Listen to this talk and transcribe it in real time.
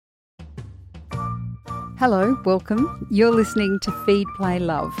Hello, welcome. You're listening to Feed, Play,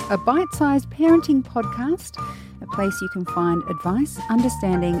 Love, a bite-sized parenting podcast, a place you can find advice,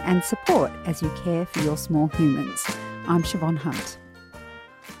 understanding and support as you care for your small humans. I'm Siobhan Hunt.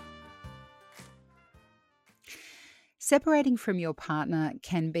 Separating from your partner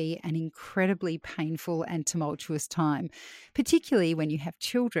can be an incredibly painful and tumultuous time, particularly when you have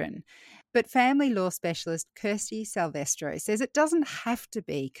children. But family law specialist Kirsty Salvestro says it doesn't have to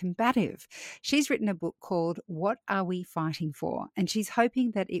be combative. She's written a book called What Are We Fighting For? And she's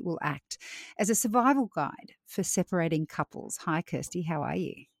hoping that it will act as a survival guide for separating couples. Hi, Kirsty. How are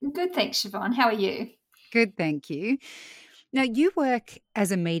you? Good, thanks, Siobhan. How are you? Good, thank you. Now, you work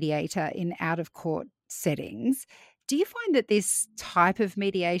as a mediator in out-of-court settings. Do you find that this type of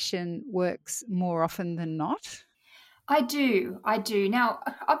mediation works more often than not? I do. Now,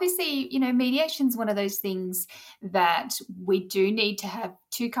 obviously, mediation is one of those things that we do need to have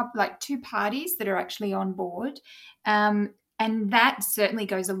two parties that are actually on board. And that certainly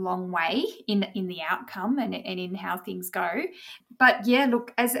goes a long way in the outcome and in how things go. But yeah,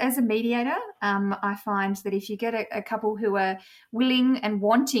 look, as a mediator, I find that if you get a couple who are willing and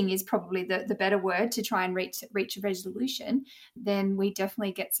wanting is probably the better word to try and reach a resolution, then we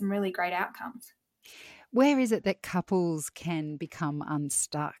definitely get some really great outcomes. Where is it that couples can become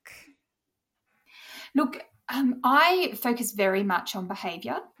unstuck? Look, I focus very much on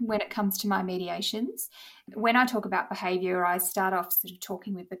behaviour when it comes to my mediations. When I talk about behaviour, I start off sort of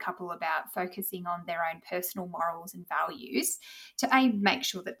talking with the couple about focusing on their own personal morals and values to make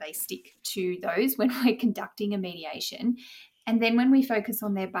sure that they stick to those when we're conducting a mediation. And then when we focus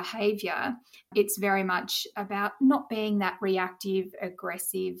on their behaviour, it's very much about not being that reactive,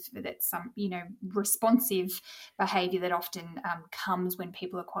 aggressive, that some, responsive behaviour that often comes when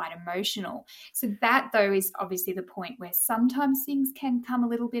people are quite emotional. So that, though, is obviously the point where sometimes things can come a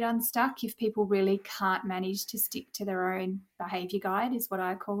little bit unstuck if people really can't manage to stick to their own behaviour guide, is what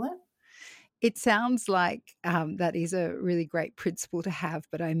I call it. It sounds like that is a really great principle to have,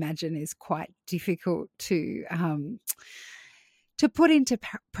 but I imagine is quite difficult to put into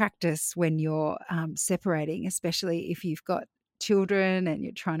practice when you're separating, especially if you've got children and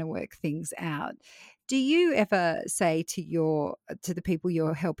you're trying to work things out. Do you ever say to the people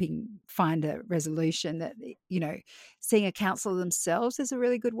you're helping find a resolution that, seeing a counsellor themselves is a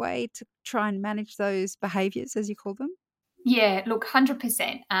really good way to try and manage those behaviours, as you call them? Yeah, look,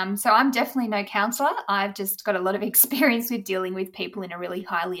 100%. So I'm definitely no counsellor. I've just got a lot of experience with dealing with people in a really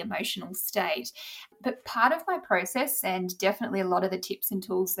highly emotional state. But part of my process, and definitely a lot of the tips and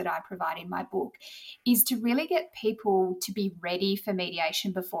tools that I provide in my book, is to really get people to be ready for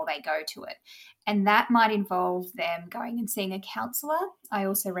mediation before they go to it. And that might involve them going and seeing a counsellor. I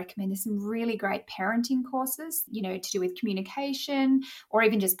also recommend there's some really great parenting courses, to do with communication or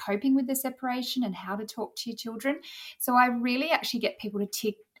even just coping with the separation and how to talk to your children. So I really actually get people to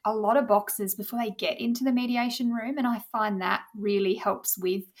tick a lot of boxes before they get into the mediation room. And I find that really helps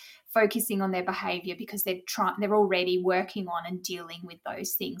with focusing on their behaviour because they're already working on and dealing with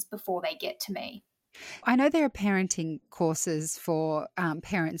those things before they get to me. I know there are parenting courses for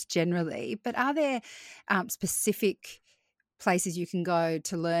parents generally, but are there specific places you can go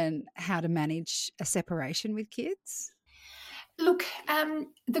to learn how to manage a separation with kids? Look,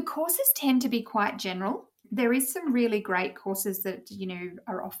 the courses tend to be quite general. There is some really great courses that,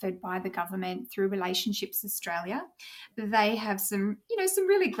 are offered by the government through Relationships Australia. They have some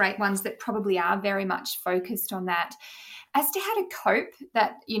really great ones that probably are very much focused on that. As to how to cope,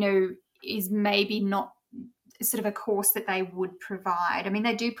 that, is maybe not sort of a course that they would provide. I mean,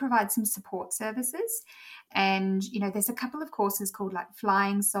 they do provide some support services. And, there's a couple of courses called like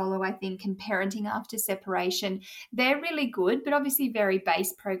Flying Solo, I think, and Parenting After Separation. They're really good, but obviously very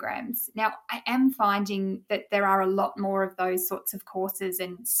base programs. Now, I am finding that there are a lot more of those sorts of courses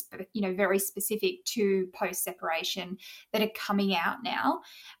and, very specific to post-separation that are coming out now.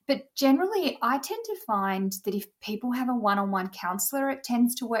 But generally, I tend to find that if people have a one-on-one counsellor, it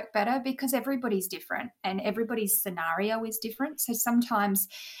tends to work better because everybody's different and everybody's scenario is different. So sometimes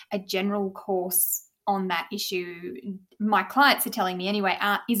a general course on that issue, my clients are telling me anyway,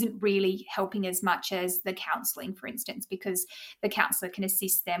 isn't really helping as much as the counselling, for instance, because the counsellor can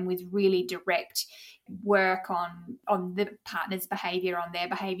assist them with really direct work on the partner's behaviour, on their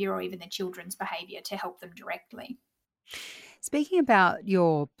behaviour, or even the children's behaviour to help them directly. Speaking about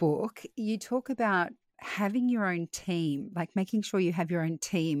your book, you talk about having your own team, like making sure you have your own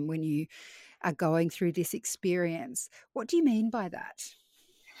team when you are going through this experience. What do you mean by that?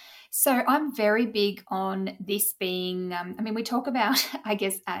 So I'm very big on this being, we talk about, I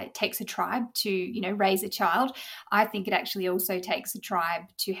guess, it takes a tribe to, raise a child. I think it actually also takes a tribe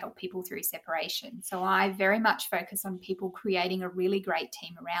to help people through separation. So I very much focus on people creating a really great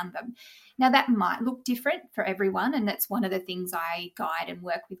team around them. Now, that might look different for everyone, and that's one of the things I guide and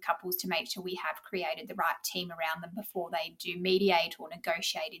work with couples to make sure we have created the right team around them before they do mediate or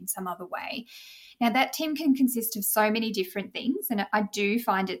negotiate in some other way. Now, that team can consist of so many different things, and I do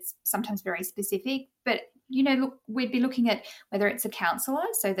find it's sometimes very specific, but look, we'd be looking at whether it's a counsellor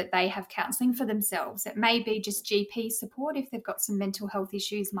so that they have counselling for themselves. It may be just GP support if they've got some mental health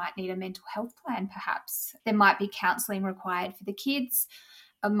issues, might need a mental health plan perhaps. There might be counselling required for the kids.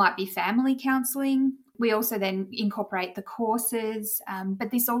 It might be family counselling. We also then incorporate the courses, but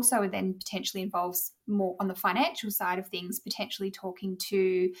this also then potentially involves more on the financial side of things, potentially talking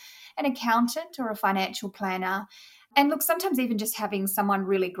to an accountant or a financial planner. And look, sometimes even just having someone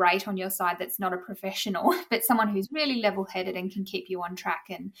really great on your side that's not a professional, but someone who's really level-headed and can keep you on track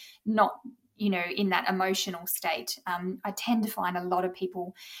and not, in that emotional state. I tend to find a lot of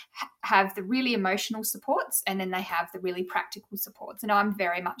people have the really emotional supports and then they have the really practical supports. And I'm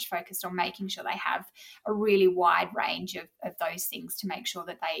very much focused on making sure they have a really wide range of those things to make sure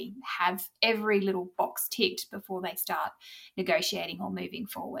that they have every little box ticked before they start negotiating or moving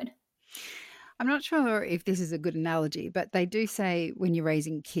forward. I'm not sure if this is a good analogy, but they do say when you're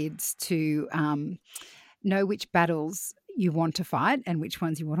raising kids to know which battles you want to fight and which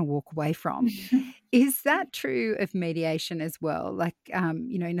ones you want to walk away from. Is that true of mediation as well? Like,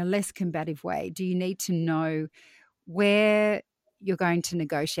 in a less combative way, do you need to know where you're going to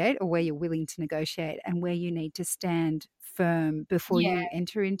negotiate or where you're willing to negotiate and where you need to stand firm before Yeah. you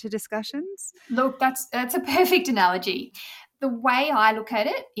enter into discussions? Look, that's a perfect analogy. The way I look at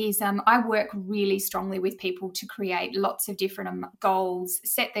it is I work really strongly with people to create lots of different goals,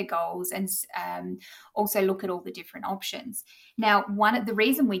 set their goals, and also look at all the different options. Now, the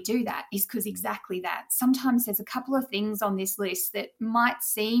reason we do that is because exactly that. Sometimes there's a couple of things on this list that might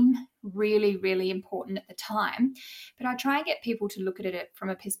seem really, really important at the time, but I try and get people to look at it from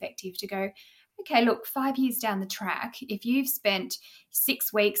a perspective to go, okay, look, 5 years down the track, if you've spent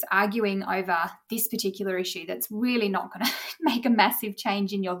 6 weeks arguing over this particular issue that's really not going to make a massive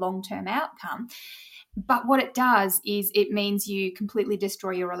change in your long-term outcome, but what it does is it means you completely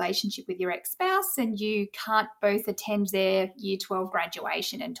destroy your relationship with your ex-spouse and you can't both attend their year 12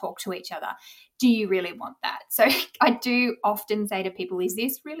 graduation and talk to each other. Do you really want that? So I do often say to people, is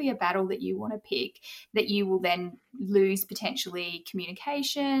this really a battle that you want to pick that you will then lose potentially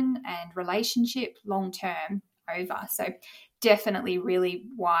communication and relationship long term over? So definitely really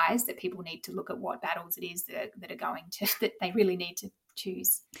wise that people need to look at what battles it is that they really need to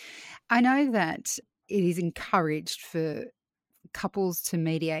choose. I know that it is encouraged for couples to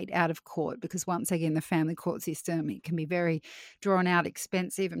mediate out of court because once again the family court system, it can be very drawn out,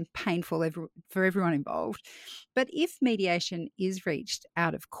 expensive and painful for everyone involved. But if mediation is reached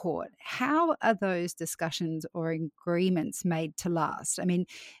out of court, how are those discussions or agreements made to last? I mean,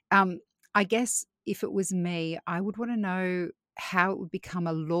 I guess if it was me, I would want to know how it would become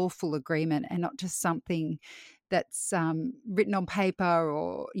a lawful agreement and not just something that's written on paper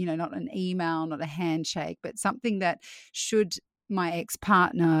or, not an email, not a handshake, but something that should my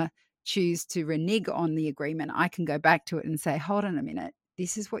ex-partner choose to renege on the agreement, I can go back to it and say, hold on a minute,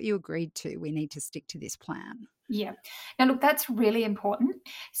 this is what you agreed to. We need to stick to this plan. Yeah. Now, look, that's really important.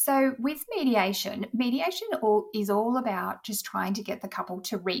 So with mediation is all about just trying to get the couple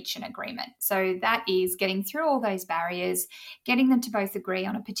to reach an agreement. So that is getting through all those barriers, getting them to both agree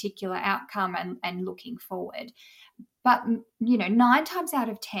on a particular outcome and looking forward. But, 9 times out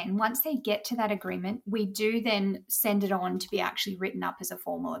of 10, once they get to that agreement, we do then send it on to be actually written up as a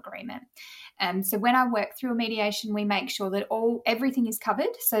formal agreement. So when I work through a mediation, we make sure that everything is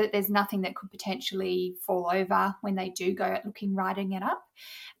covered so that there's nothing that could potentially fall over when they do go at writing it up.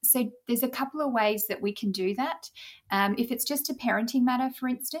 So there's a couple of ways that we can do that. If it's just a parenting matter, for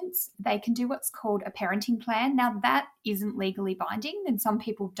instance, they can do what's called a parenting plan. Now, that isn't legally binding, and some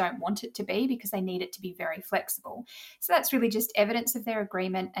people don't want it to be because they need it to be very flexible. So that's really just evidence of their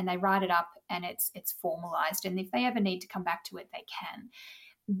agreement, and they write it up and it's formalized. And if they ever need to come back to it, they can.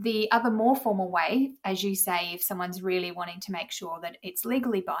 The other more formal way, as you say, if someone's really wanting to make sure that it's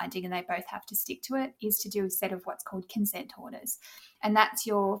legally binding and they both have to stick to it, is to do a set of what's called consent orders. And that's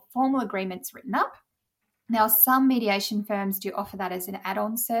your formal agreements written up. Now, some mediation firms do offer that as an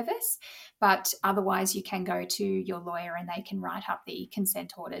add-on service, but otherwise you can go to your lawyer and they can write up the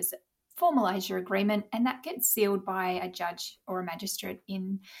consent orders formalise your agreement, and that gets sealed by a judge or a magistrate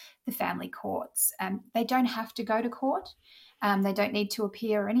in the family courts. They don't have to go to court. They don't need to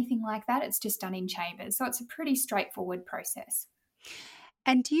appear or anything like that. It's just done in chambers. So it's a pretty straightforward process.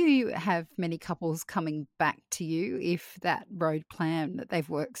 And do you have many couples coming back to you if that road plan that they've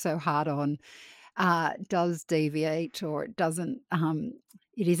worked so hard on does deviate, or it doesn't,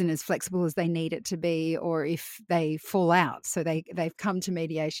 it isn't as flexible as they need it to be, or if they fall out, so they've come to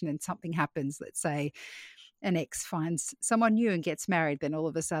mediation and something happens, let's say an ex finds someone new and gets married, then all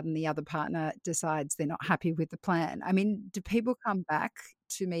of a sudden the other partner decides they're not happy with the plan. I mean, do people come back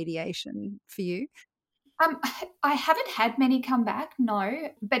to mediation for you? I haven't had many come back, no,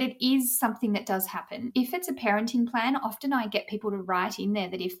 but it is something that does happen. If it's a parenting plan, often I get people to write in there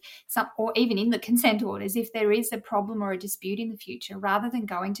that if some, or even in the consent orders, if there is a problem or a dispute in the future, rather than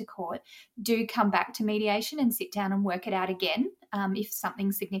going to court, do come back to mediation and sit down and work it out again. If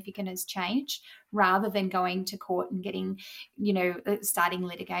something significant has changed, rather than going to court and getting, starting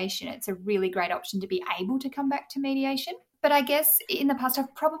litigation. It's a really great option to be able to come back to mediation. But I guess in the past,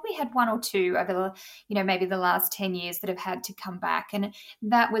 I've probably had one or two over maybe the last 10 years that have had to come back. And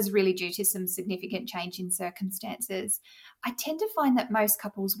that was really due to some significant change in circumstances. I tend to find that most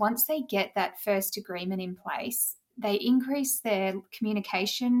couples, once they get that first agreement in place, they increase their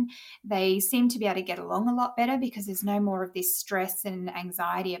communication. They seem to be able to get along a lot better because there's no more of this stress and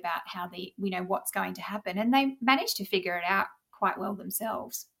anxiety about how what's going to happen. And they manage to figure it out quite well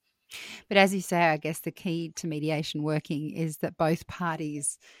themselves. But as you say, I guess the key to mediation working is that both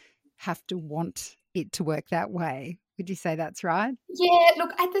parties have to want it to work that way. Would you say that's right? Yeah,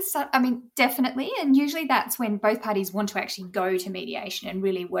 look, at the start, definitely. And usually that's when both parties want to actually go to mediation and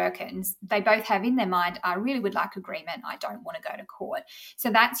really work it. And they both have in their mind, I really would like agreement. I don't want to go to court. So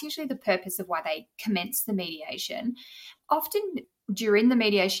that's usually the purpose of why they commence the mediation. Often during the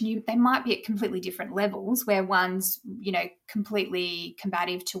mediation, they might be at completely different levels where one's, completely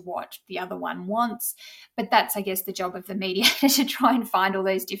combative to what the other one wants. But that's, I guess, the job of the mediator to try and find all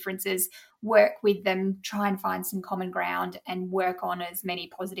those differences, work with them, try and find some common ground and work on as many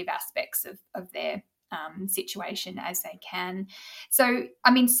positive aspects of their situation as they can. So,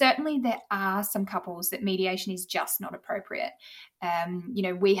 certainly there are some couples that mediation is just not appropriate.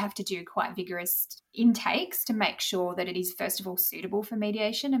 We have to do quite vigorous intakes to make sure that it is, first of all, suitable for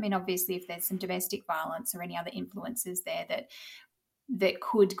mediation. Obviously, if there's some domestic violence or any other influences there that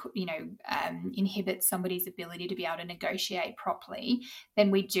could, inhibit somebody's ability to be able to negotiate properly,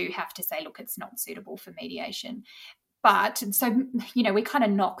 then we do have to say, look, it's not suitable for mediation. But so, we kind of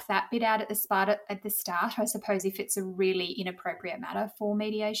knock that bit out at the start, I suppose, if it's a really inappropriate matter for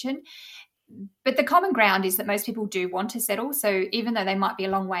mediation. But the common ground is that most people do want to settle. So even though they might be a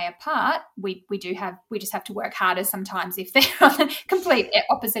long way apart, we just have to work harder sometimes if they're on the complete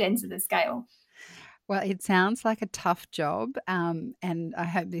opposite ends of the scale. Well, it sounds like a tough job, and I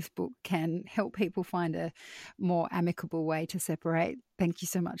hope this book can help people find a more amicable way to separate. Thank you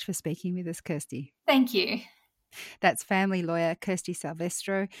so much for speaking with us, Kirsty. Thank you. That's family lawyer Kirsty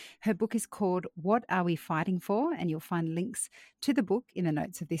Salvestro. Her book is called What Are We Fighting For? And you'll find links to the book in the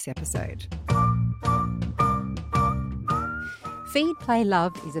notes of this episode. Feed, Play,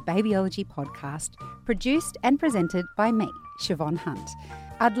 Love is a Babyology podcast produced and presented by me, Siobhan Hunt.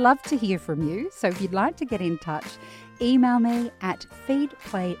 I'd love to hear from you, so if you'd like to get in touch, email me at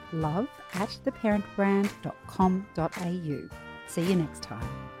feedplaylove@theparentbrand.com.au. See you next time.